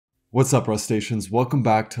What's up, Rustations? Welcome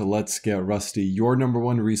back to Let's Get Rusty, your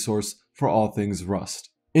 #1 resource for all things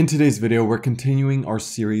Rust. In today's video, we're continuing our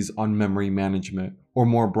series on memory management, or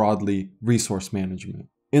more broadly, resource management.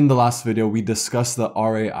 In the last video, we discussed the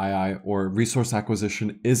RAII, or Resource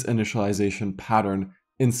Acquisition is Initialization pattern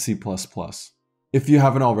in C++. If you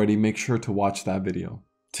haven't already, make sure to watch that video.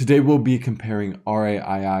 Today we'll be comparing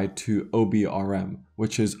RAII to OBRM,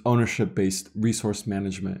 which is Ownership-Based Resource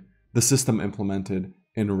Management, the system implemented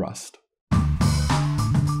in Rust.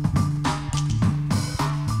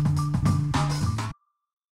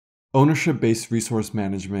 Ownership-based resource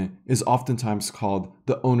management is oftentimes called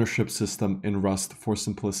the ownership system in Rust for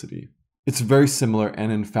simplicity. It's very similar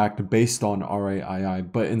and in fact based on RAII,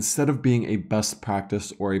 but instead of being a best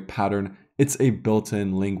practice or a pattern, it's a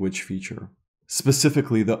built-in language feature.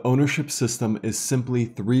 Specifically, the ownership system is simply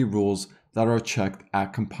 3 rules that are checked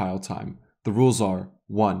at compile time. The rules are: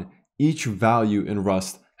 1. Each value in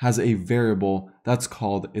Rust has a variable that's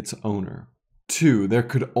called its owner. 2. There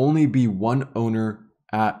could only be one owner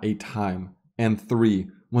at a time. And 3.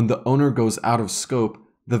 When the owner goes out of scope,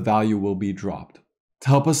 the value will be dropped. To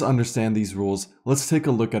help us understand these rules, let's take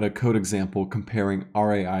a look at a code example comparing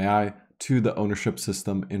RAII to the ownership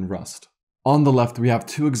system in Rust. On the left, we have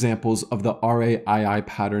 2 examples of the RAII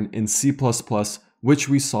pattern in C++, which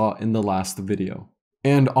we saw in the last video.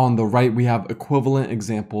 And on the right, we have equivalent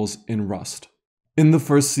examples in Rust. In the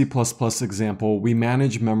first C++ example, we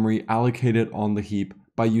manage memory allocated on the heap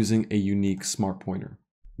by using a unique smart pointer.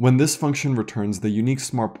 When this function returns, the unique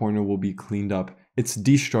smart pointer will be cleaned up. Its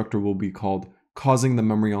destructor will be called, causing the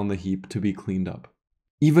memory on the heap to be cleaned up.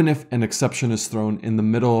 Even if an exception is thrown in the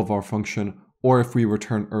middle of our function, or if we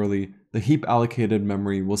return early, the heap allocated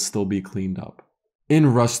memory will still be cleaned up.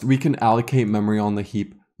 In Rust, we can allocate memory on the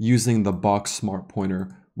heap using the box smart pointer,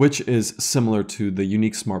 which is similar to the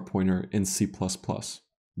unique smart pointer in C++.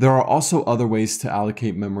 There are also other ways to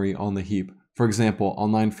allocate memory on the heap. For example,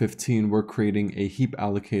 on line 15, we're creating a heap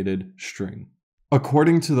allocated string.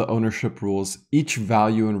 According to the ownership rules, each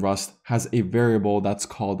value in Rust has a variable that's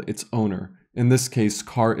called its owner. In this case,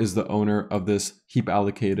 car is the owner of this heap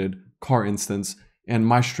allocated car instance, and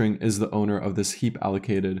myString is the owner of this heap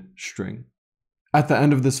allocated string. At the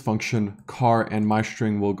end of this function, car and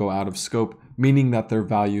myString will go out of scope, meaning that their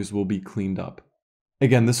values will be cleaned up.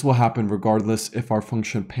 Again, this will happen regardless if our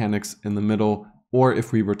function panics in the middle or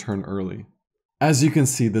if we return early. As you can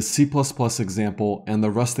see, the C++ example and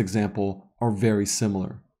the Rust example are very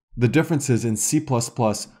similar. The difference is in C++,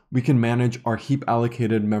 we can manage our heap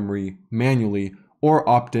allocated memory manually or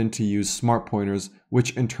opt in to use smart pointers,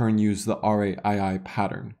 which in turn use the RAII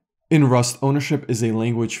pattern. In Rust, ownership is a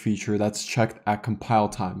language feature that's checked at compile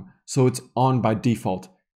time, so it's on by default,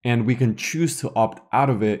 and we can choose to opt out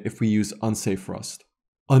of it if we use unsafe Rust.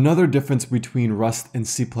 Another difference between Rust and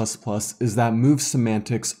C++ is that move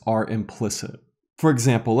semantics are implicit. For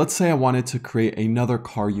example, let's say I wanted to create another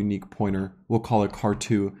car unique pointer, we'll call it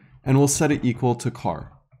car2, and we'll set it equal to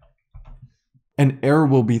car. An error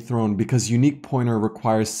will be thrown because unique pointer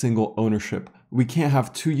requires single ownership. We can't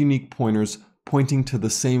have 2 unique pointers pointing to the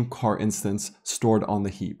same car instance stored on the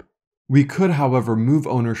heap. We could, however, move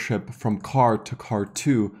ownership from car to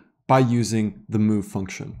car2 by using the move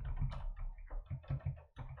function.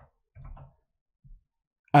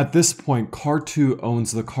 At this point, car2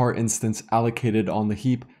 owns the car instance allocated on the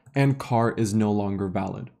heap, and car is no longer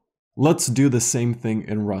valid. Let's do the same thing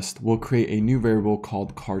in Rust. We'll create a new variable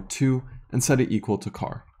called car2 and set it equal to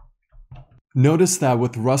car. Notice that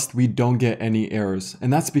with Rust we don't get any errors,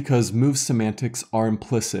 and that's because move semantics are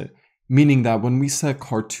implicit, meaning that when we set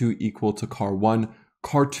car2 equal to car1,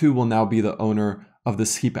 car2 will now be the owner of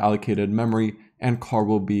this heap allocated memory, and car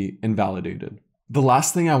will be invalidated. The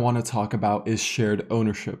last thing I want to talk about is shared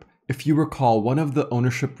ownership. If you recall, one of the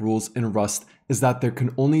ownership rules in Rust is that there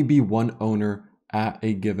can only be one owner at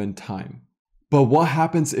a given time. But what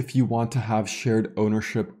happens if you want to have shared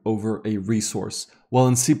ownership over a resource? Well,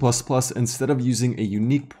 in C++, instead of using a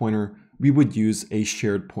unique pointer, we would use a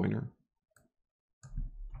shared pointer.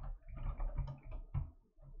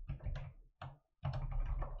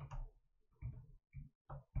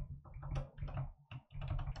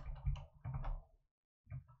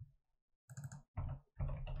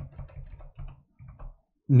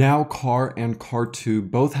 Now car and car2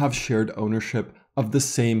 both have shared ownership of the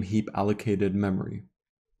same heap allocated memory.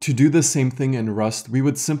 To do the same thing in Rust, we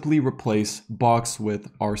would simply replace box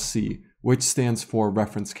with RC, which stands for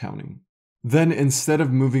reference counting. Then instead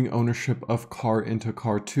of moving ownership of car into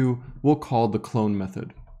car2, we'll call the clone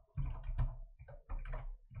method.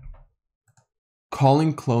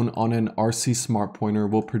 Calling clone on an RC smart pointer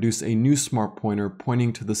will produce a new smart pointer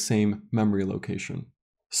pointing to the same memory location.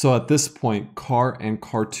 So at this point, car and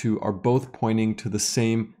car2 are both pointing to the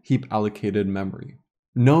same heap allocated memory.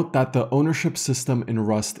 Note that the ownership system in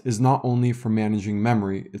Rust is not only for managing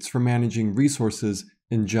memory, it's for managing resources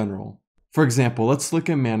in general. For example, let's look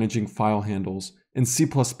at managing file handles. In C++,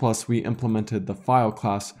 we implemented the file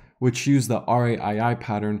class, which used the RAII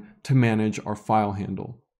pattern to manage our file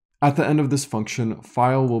handle. At the end of this function,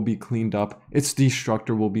 file will be cleaned up, its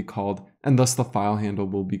destructor will be called, and thus the file handle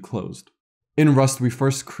will be closed. In Rust, we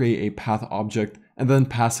first create a path object and then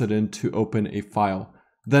pass it in to open a file.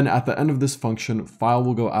 Then at the end of this function, file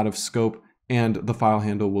will go out of scope and the file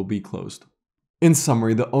handle will be closed. In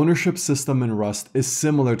summary, the ownership system in Rust is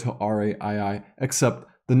similar to RAII, except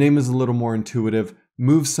the name is a little more intuitive,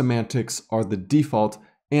 move semantics are the default,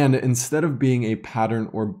 and instead of being a pattern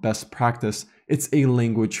or best practice, it's a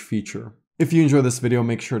language feature. If you enjoyed this video,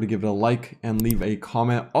 make sure to give it a like and leave a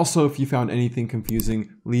comment. Also, if you found anything confusing,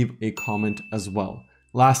 leave a comment as well.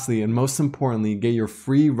 Lastly, and most importantly, get your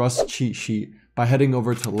free Rust cheat sheet by heading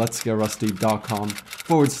over to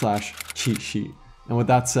letsgetrusty.com/cheat sheet. And with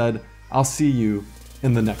that said, I'll see you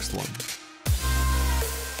in the next one.